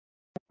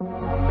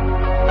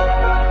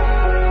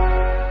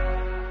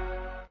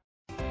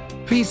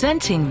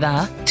Presenting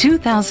the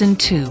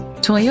 2002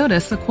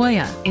 Toyota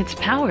Sequoia. It's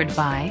powered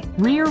by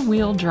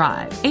rear-wheel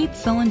drive,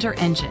 8-cylinder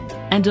engine,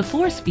 and a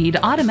 4-speed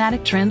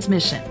automatic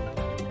transmission.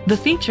 The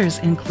features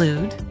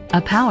include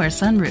a power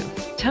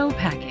sunroof, tow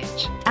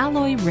package,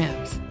 alloy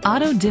rims,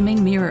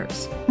 auto-dimming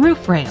mirrors,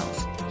 roof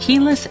rails,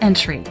 keyless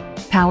entry,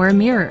 power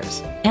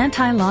mirrors,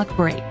 anti-lock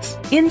brakes.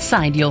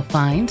 Inside you'll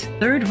find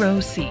third-row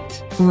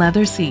seat,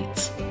 leather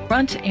seats,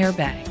 front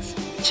airbags,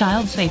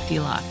 child safety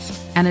locks,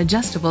 an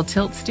adjustable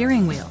tilt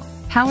steering wheel,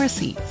 power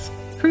seats,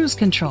 cruise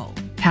control,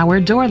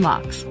 power door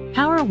locks,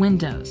 power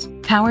windows,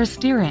 power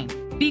steering.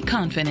 Be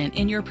confident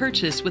in your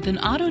purchase with an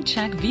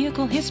AutoCheck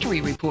Vehicle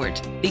History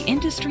Report, the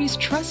industry's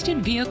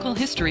trusted vehicle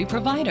history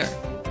provider.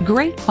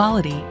 Great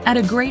quality at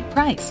a great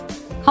price.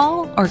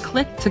 Call or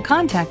click to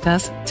contact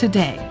us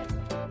today.